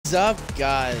What's up,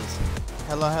 guys?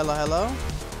 Hello,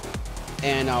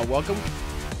 and welcome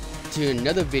to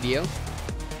another video.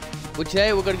 Well,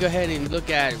 today we're gonna go ahead and look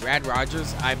at Rad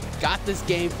Rodgers. I got this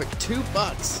game for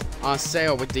 $2 on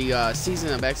sale with the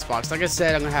season of Xbox. Like I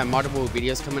said, I'm gonna have multiple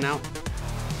videos coming out,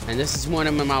 and this is one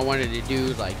of them I wanted to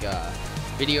do like a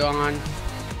video on.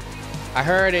 I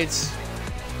heard it's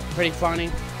pretty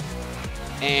funny,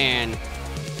 and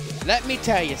let me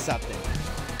tell you something.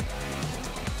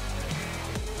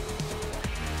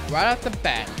 Right off the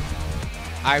bat,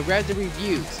 I read the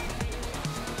reviews.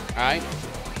 Alright?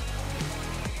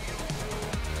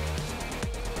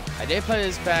 I did play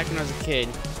this back when I was a kid,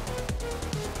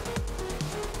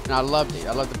 and I loved it.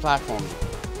 I loved the platforming.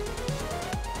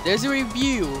 There's a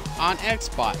review on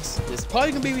Xbox. There's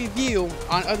probably going to be a review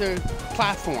on other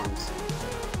platforms.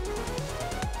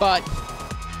 But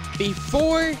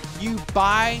before you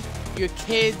buy your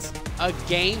kids a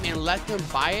game and let them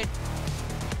buy it,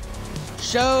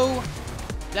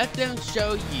 let them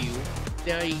show you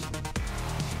the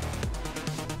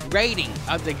rating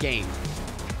of the game.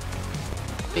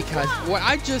 Because what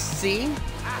I just seen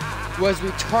was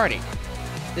retarded.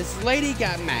 This lady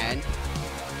got mad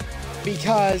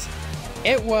because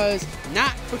it was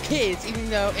not for kids, even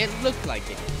though it looked like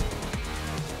it.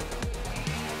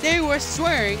 They were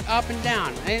swearing up and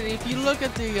down. And if you look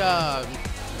at the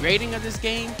rating of this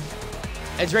game,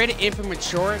 it's rated M for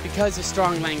mature because of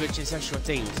strong language and sexual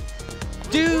themes.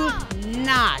 Do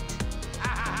not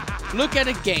look at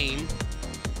a game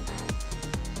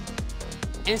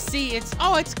and see it's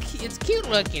cute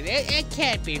looking. It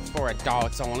can't be for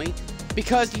adults only,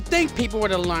 because you think people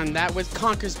would have learned that with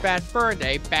Conker's Bad Fur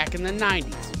Day back in the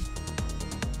 90s.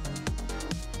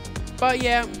 But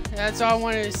yeah, that's all I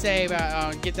wanted to say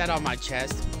about get that on my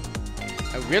chest.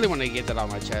 I really wanted to get that on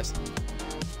my chest.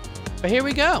 But here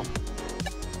we go.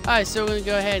 Alright, so we're gonna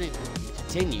go ahead and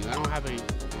continue. I don't have any.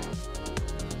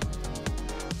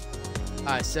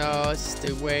 Alright, so let's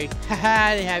do wait.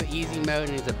 Haha, they have easy mode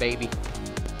and it's a baby.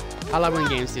 I love when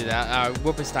games do that.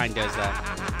 Wolfenstein does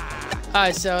that.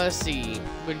 Alright, so let's see.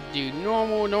 We're gonna do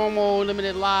normal,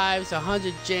 limited lives.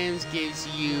 100 gems gives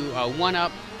you a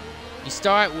 1-up. You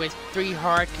start with 3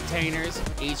 heart containers.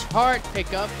 Each heart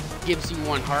pickup gives you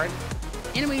 1 heart.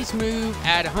 Enemies move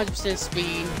at 100%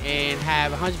 speed and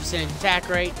have 100% attack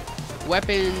rate.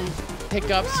 Weapon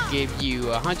pickups give you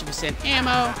 100%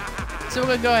 ammo. So we're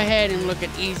gonna go ahead and look at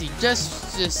easy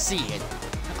just to see it.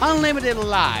 Unlimited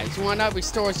lives. 1-up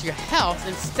restores your health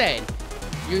instead.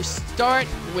 You start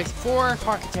with 4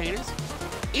 heart containers.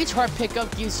 Each heart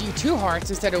pickup gives you 2 hearts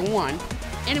instead of 1.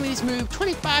 Enemies move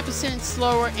 25%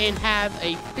 slower and have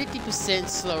a 50%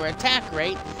 slower attack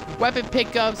rate. Weapon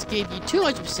pickups give you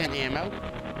 200% ammo.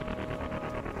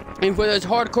 And for those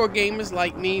hardcore gamers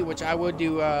like me, which I will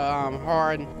do a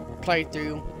hard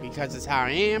playthrough because it's how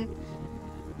I am.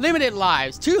 Limited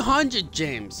lives, 200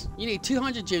 gems. You need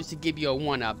 200 gems to give you a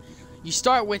 1-up. You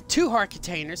start with 2 heart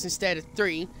containers instead of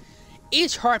 3.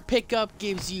 Each heart pickup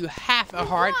gives you half a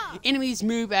heart. Enemies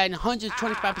move at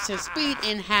 125% speed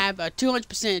and have a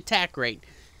 200% attack rate.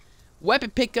 Weapon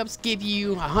pickups give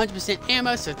you 100%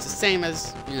 ammo, so it's the same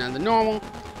as the normal.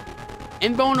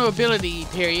 Invulnerability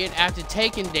period after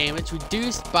taking damage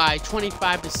reduced by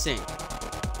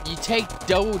 25%. You take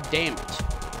double damage.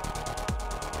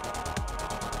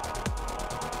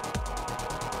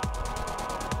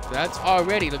 So that's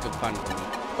already looking fun for me.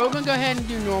 But we're gonna go ahead and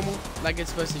do normal, like it's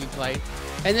supposed to be played.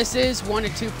 And this is 1 to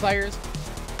 2 players.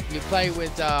 You play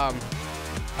with a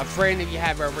friend if you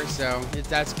have over, so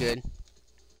that's good.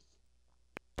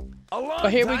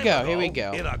 But here we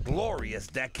go. In a glorious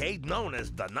decade known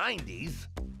as the 90s,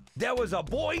 there was a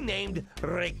boy named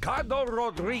Rad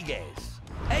Rodgers,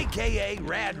 aka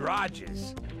Rad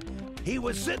Rodgers. He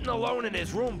was sitting alone in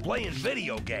his room playing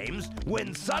video games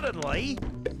when suddenly,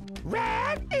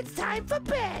 Rad, it's time for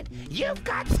bed. You've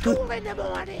got school in the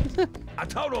morning. a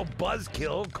total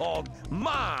buzzkill called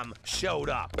Mom showed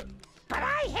up. But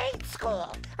I hate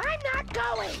school. I'm not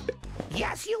going.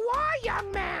 Yes, you are,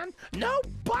 young man. No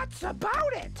buts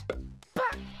about it.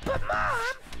 But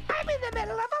Mom, I'm in the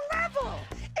middle of a level.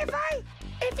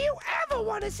 If you ever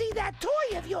want to see that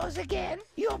toy of yours again,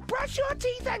 you'll brush your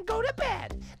teeth and go to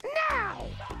bed. Now!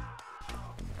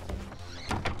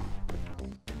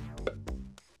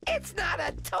 It's not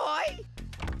a toy.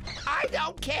 I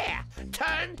don't care.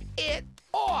 Turn it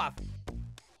off.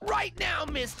 Right now,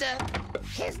 mister.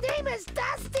 His name is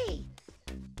Dusty.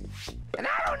 And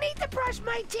I don't need to brush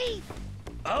my teeth.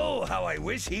 Oh, how I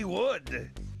wish he would.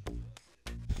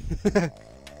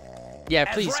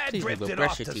 Yeah, please, As Rad please, drifted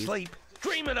brush off your to teeth. sleep,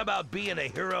 dreaming about being a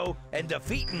hero and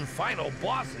defeating final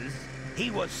bosses,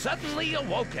 he was suddenly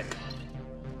awoken.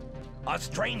 A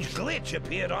strange glitch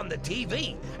appeared on the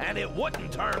TV, and it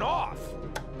wouldn't turn off.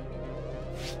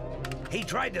 He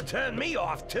tried to turn me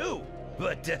off, too,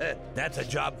 but that's a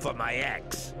job for my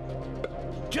ex.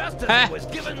 Just as he was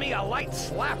giving me a light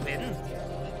slapping,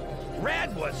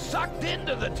 Rad was sucked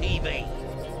into the TV.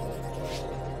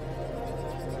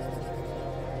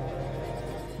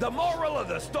 The moral of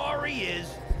the story is,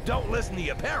 don't listen to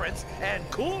your parents, and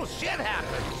cool shit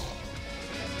happens.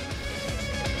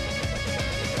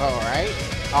 Alright.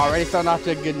 Already starting off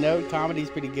to a good note.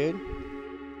 Comedy's pretty good.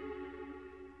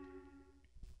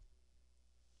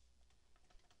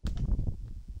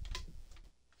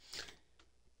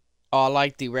 Oh, I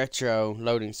like the retro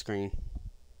loading screen.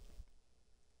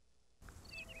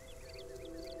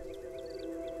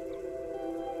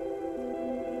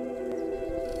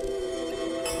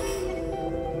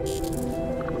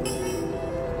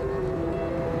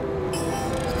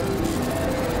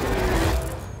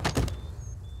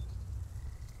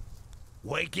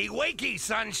 Wakey, wakey,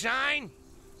 sunshine!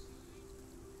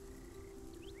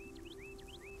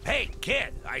 Hey,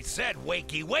 kid, I said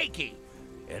wakey, wakey.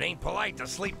 It ain't polite to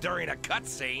sleep during a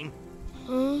cutscene.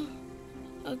 Huh?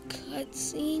 A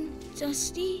cutscene?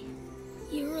 Dusty?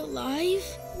 You're alive?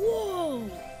 Whoa!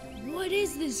 What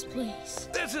is this place?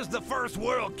 This is the first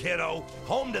world, kiddo.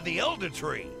 Home to the Elder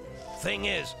Tree. Thing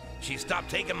is, she stopped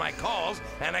taking my calls,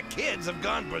 and the kids have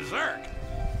gone berserk.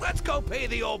 Let's go pay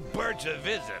the old Birch a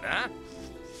visit, huh?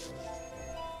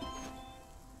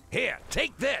 Here,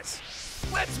 take this.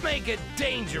 Let's make it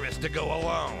dangerous to go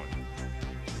alone.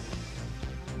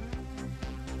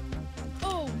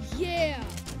 Oh yeah!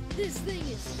 This thing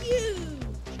is huge!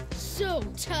 So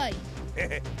tight!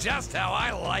 Just how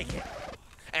I like it.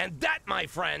 And that, my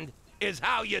friend, is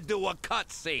how you do a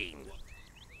cutscene.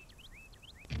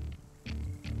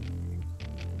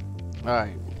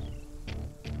 Alright.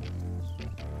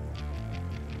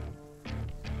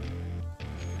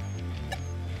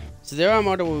 So there are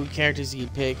multiple characters you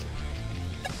pick.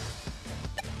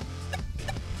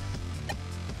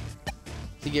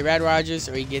 To get Rad Rodgers,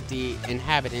 or you get the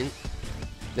Inhabitant.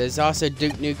 There's also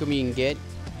Duke Nukem you can get.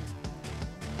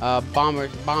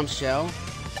 Bombshell.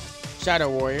 Shadow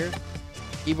Warrior.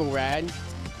 Evil Rad.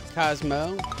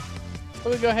 Cosmo.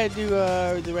 We'll go ahead and do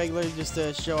the regular just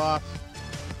to show off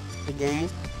the game.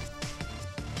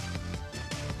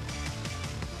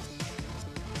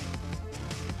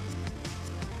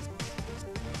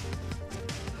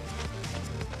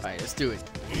 Alright, let's do it.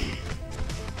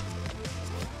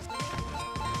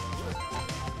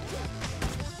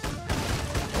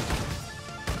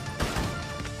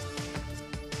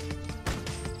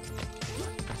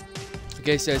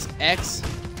 Okay, so it's X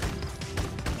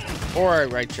or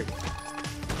right trick.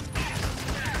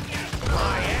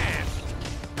 My ass.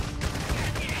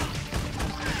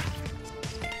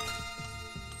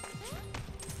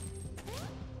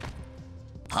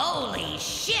 Holy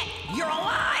shit, you're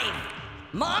alive!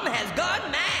 Mom has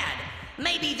gone mad.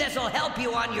 Maybe this'll help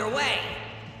you on your way.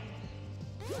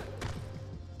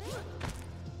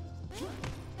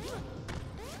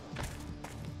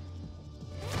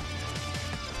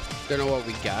 Don't know what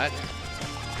we got.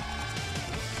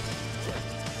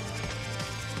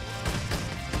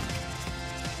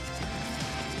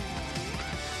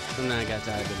 I'm not got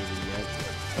that ability yet.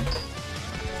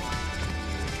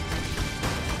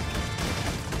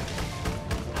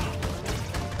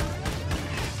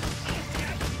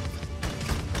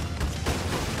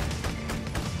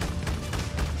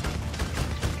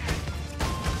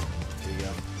 Here we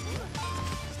go.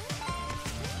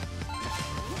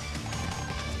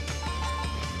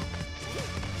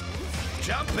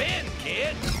 Jump in,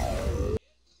 kid.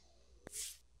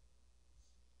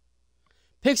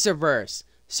 Pixarverse.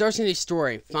 Search and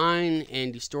destroy. Find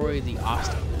and destroy the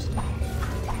obstacles.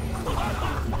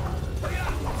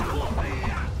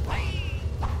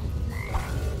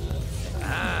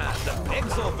 Ah, the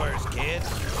Pixelverse, kid.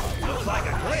 Looks like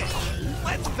a glitch.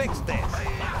 Let's fix this.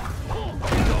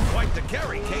 You don't quite the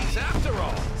carry case after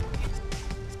all.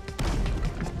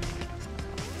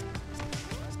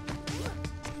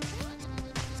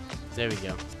 There we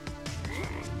go.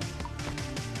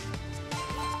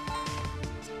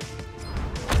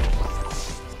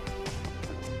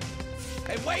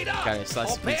 Hey, wait up! Got a slice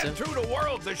I'll of pan pizza. through the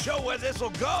world to show where this'll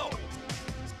go.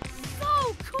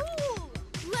 So cool!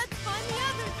 Let's find the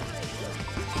other three!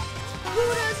 Who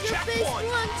does your face Checkpoint.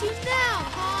 belong to now,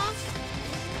 huh?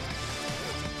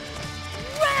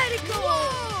 Radical!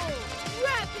 Whoa!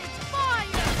 Rapid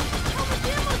fire! How much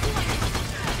ammo do I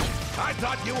have? I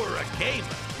thought you were a gamer.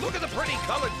 Look at the pretty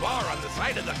colored bar on the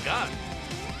side of the gun.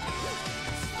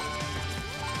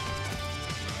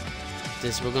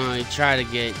 This we're gonna try to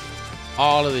get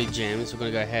all of the gems. We're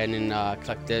gonna go ahead and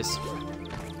collect this.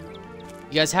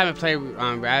 You guys haven't played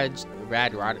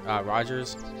Rad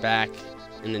Rodgers back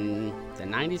in the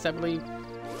 90s, I believe.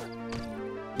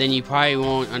 Then you probably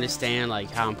won't understand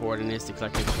like how important it is to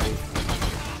collect everything.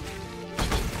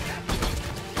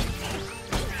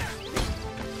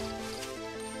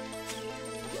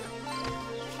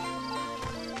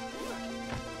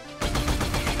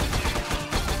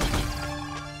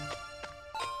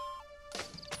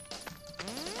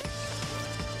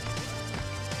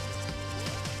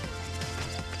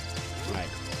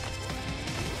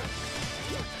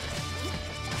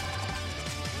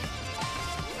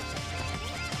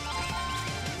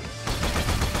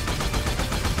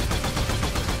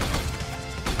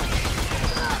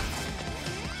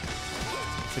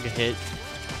 Took a hit.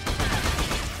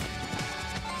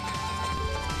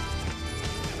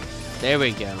 There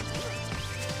we go.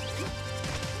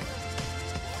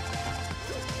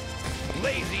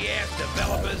 Lazy ass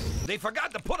developers. They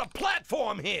forgot to put a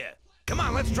platform here. Come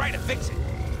on, let's try to fix it.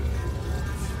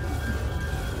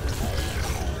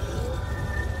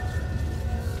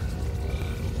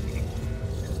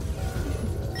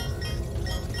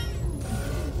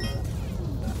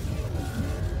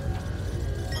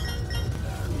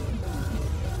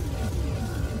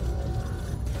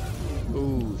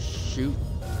 Ooh, shoot.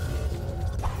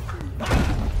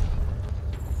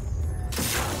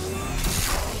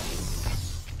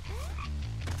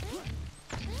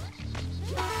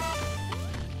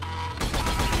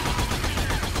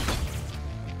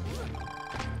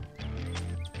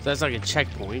 So that's like a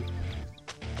checkpoint.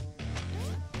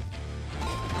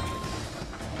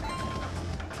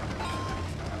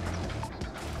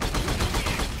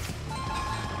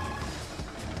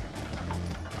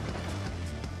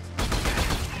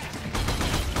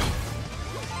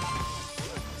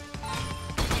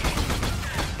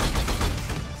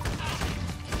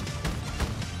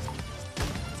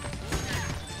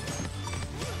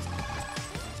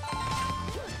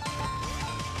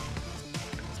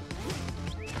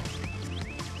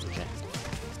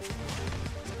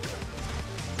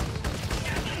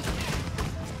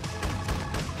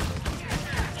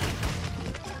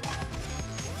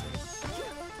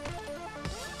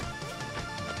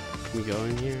 Can we go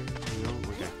in here? No?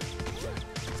 Okay.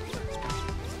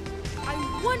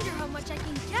 I wonder how much I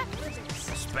can get for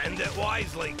this. Spend it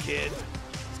wisely, kid.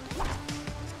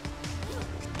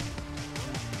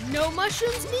 No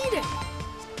mushrooms needed.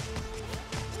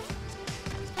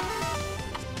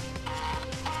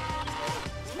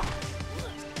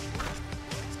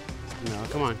 No,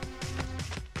 come on.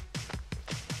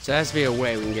 So there has to be a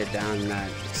way we can get down in that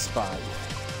spot.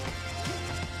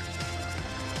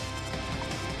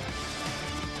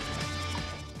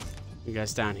 You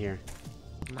guys down here.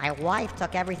 My wife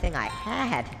took everything I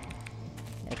had.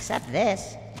 Except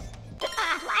this.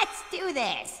 Let's do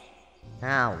this.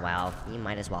 Oh, well, you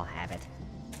might as well have it.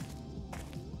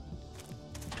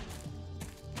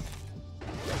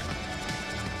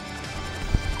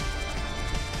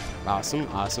 Awesome,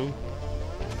 awesome.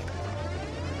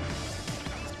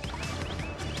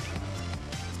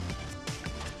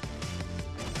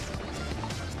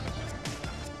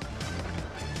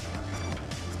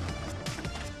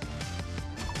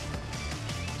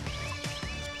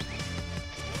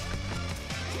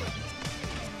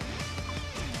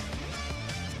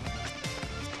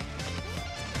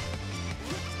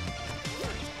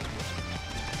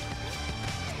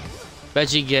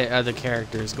 Bet you get other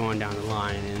characters going down the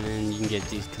line, and then you can get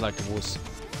these collectibles.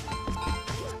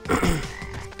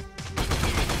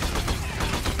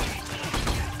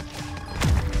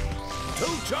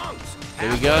 Two chunks. There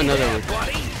we go, another one.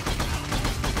 Buddy.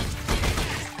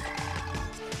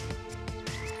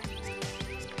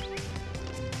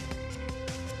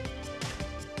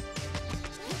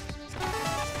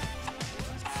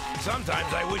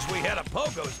 Sometimes I wish we had a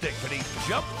pogo stick for these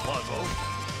jump puzzles.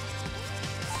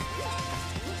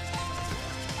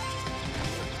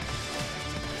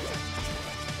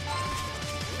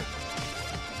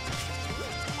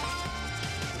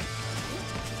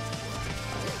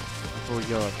 Before we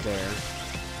go up there.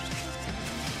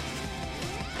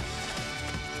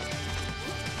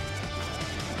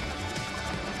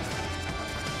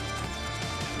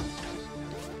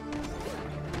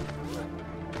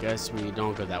 Guess we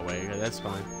don't go that way. That's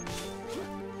fine.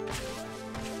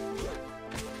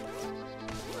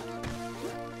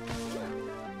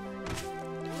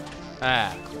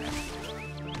 Ah, crap.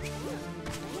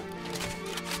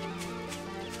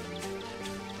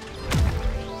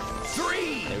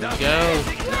 Three. There we the go.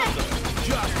 magic number.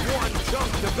 Just one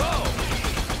chunk to go.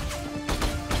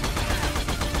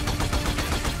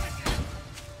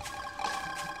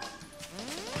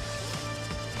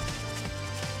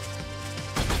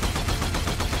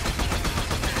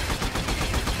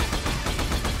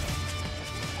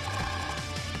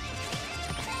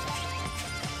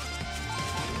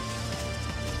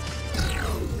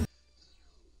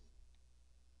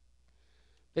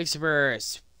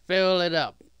 Pixelverse, fill it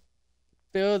up.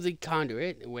 Fill the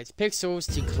conduit with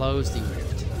pixels to close the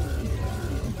rift.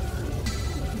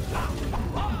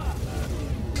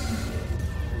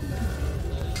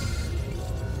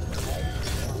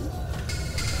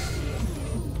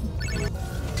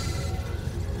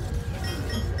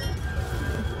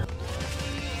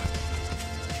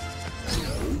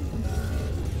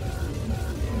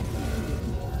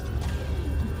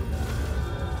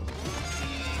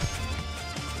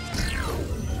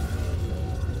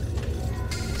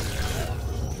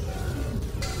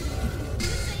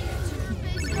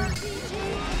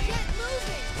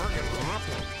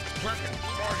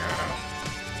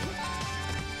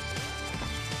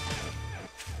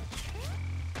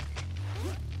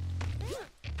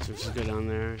 So let's just go down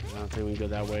there. I don't think we can go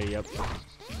that way. Yep.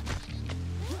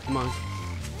 Come on.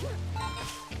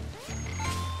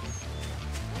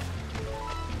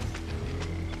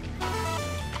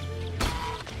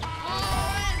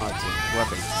 Oh, it's a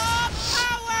weapon.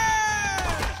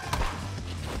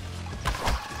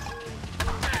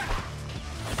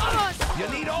 You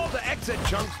need all the exit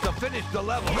chunks to finish the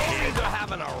level. You're either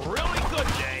having a really good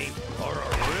day or a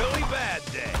really bad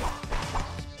day.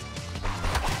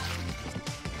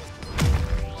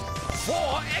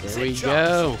 4 exit There we chunks.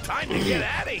 go. Time to get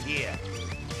out of here.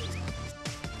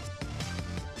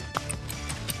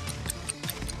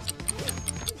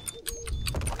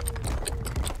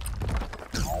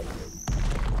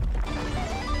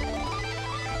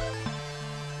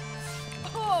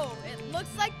 Oh, it looks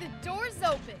like the door's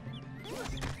open.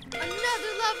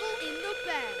 Another level in the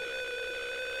bag.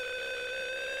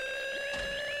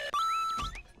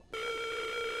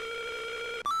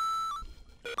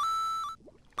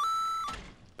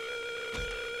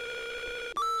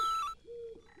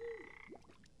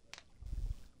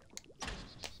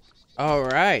 All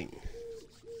right.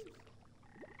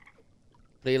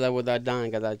 Play level without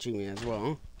dying, got that achievement as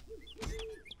well.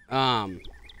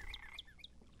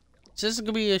 So this is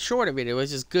gonna be a shorter video,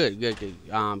 which is good,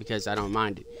 because I don't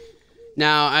mind it.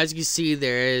 Now, as you can see,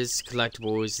 there is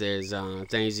collectibles. There's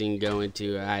things you can go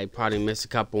into. I probably missed a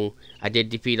couple. I did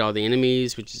defeat all the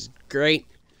enemies, which is great.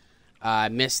 I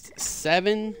missed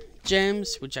 7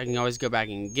 gems, which I can always go back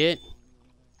and get.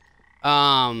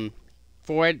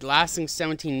 For it lasting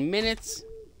 17 minutes.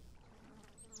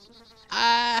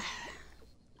 About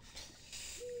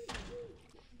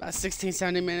 16,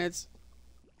 17 minutes.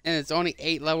 And it's only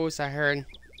 8 levels, I heard.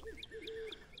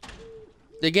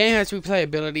 The game has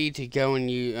replayability to go and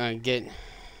you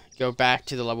go back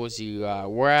to the levels you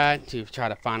were at to try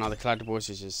to find all the collectibles,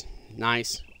 which is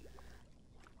nice.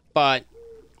 But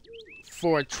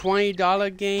for a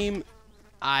 $20 game,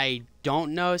 I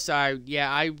don't know. So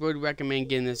I would recommend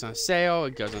getting this on sale.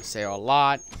 It goes on sale a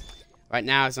lot. Right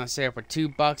now it's on sale for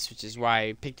 $2, which is why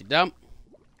I picked it up.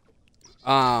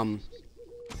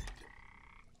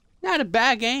 Not a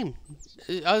bad game.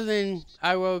 Other than,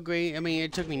 I will agree, I mean,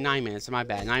 it took me 9 minutes. My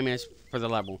bad. 9 minutes for the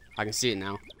level. I can see it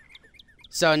now.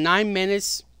 So 9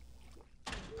 minutes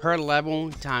per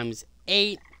level times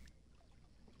 8.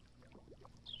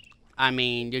 I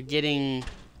mean, you're getting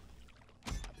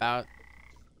about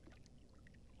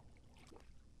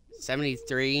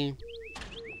 73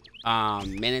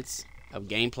 minutes of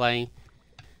gameplay.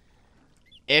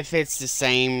 If it's the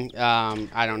same,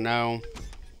 I don't know.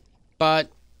 But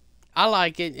I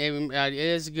like it. It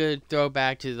is a good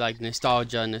throwback to like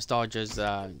nostalgia. Nostalgia's,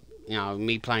 you know,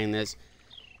 me playing this.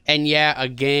 And yeah,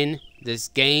 again, this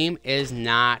game is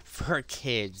not for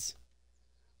kids.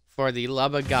 For the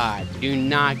love of God, do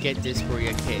not get this for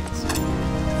your kids.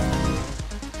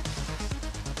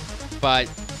 But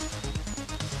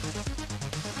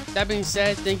that being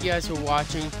said, thank you guys for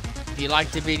watching. If you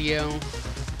liked the video,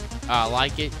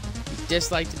 like it. If you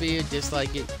disliked the video,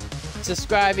 dislike it.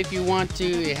 Subscribe if you want to.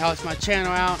 It helps my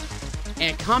channel out.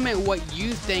 And comment what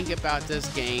you think about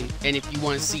this game. And if you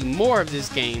want to see more of this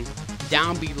game,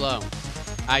 down below.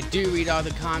 I do read all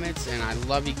the comments, and I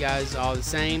love you guys all the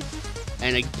same.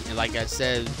 And like I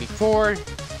said before, in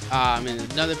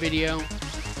another video,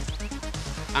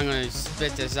 I'm going to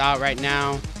spit this out right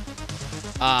now.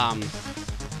 I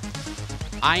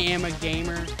am a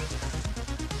gamer.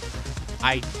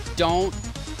 I don't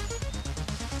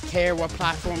care what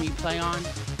platform you play on.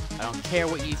 I don't care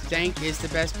what you think is the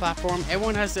best platform.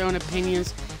 Everyone has their own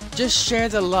opinions. Just share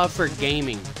the love for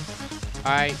gaming.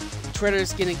 Alright?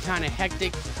 Twitter's getting kind of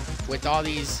hectic with all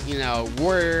these, you know,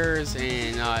 warriors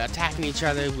and attacking each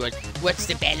other with what's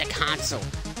the better console.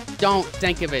 Don't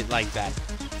think of it like that.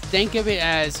 Think of it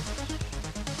as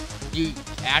you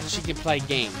actually can play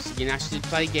games. You can actually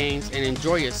play games and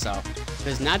enjoy yourself.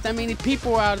 There's not that many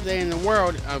people out there in the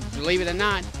world, believe it or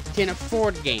not, can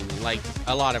afford gaming like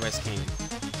a lot of us can.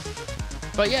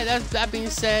 But yeah, that being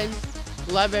said,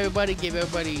 love everybody, give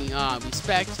everybody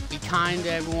respect, be kind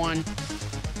to everyone,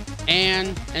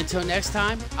 and until next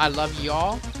time, I love you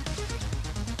all.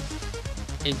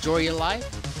 Enjoy your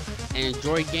life and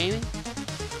enjoy gaming.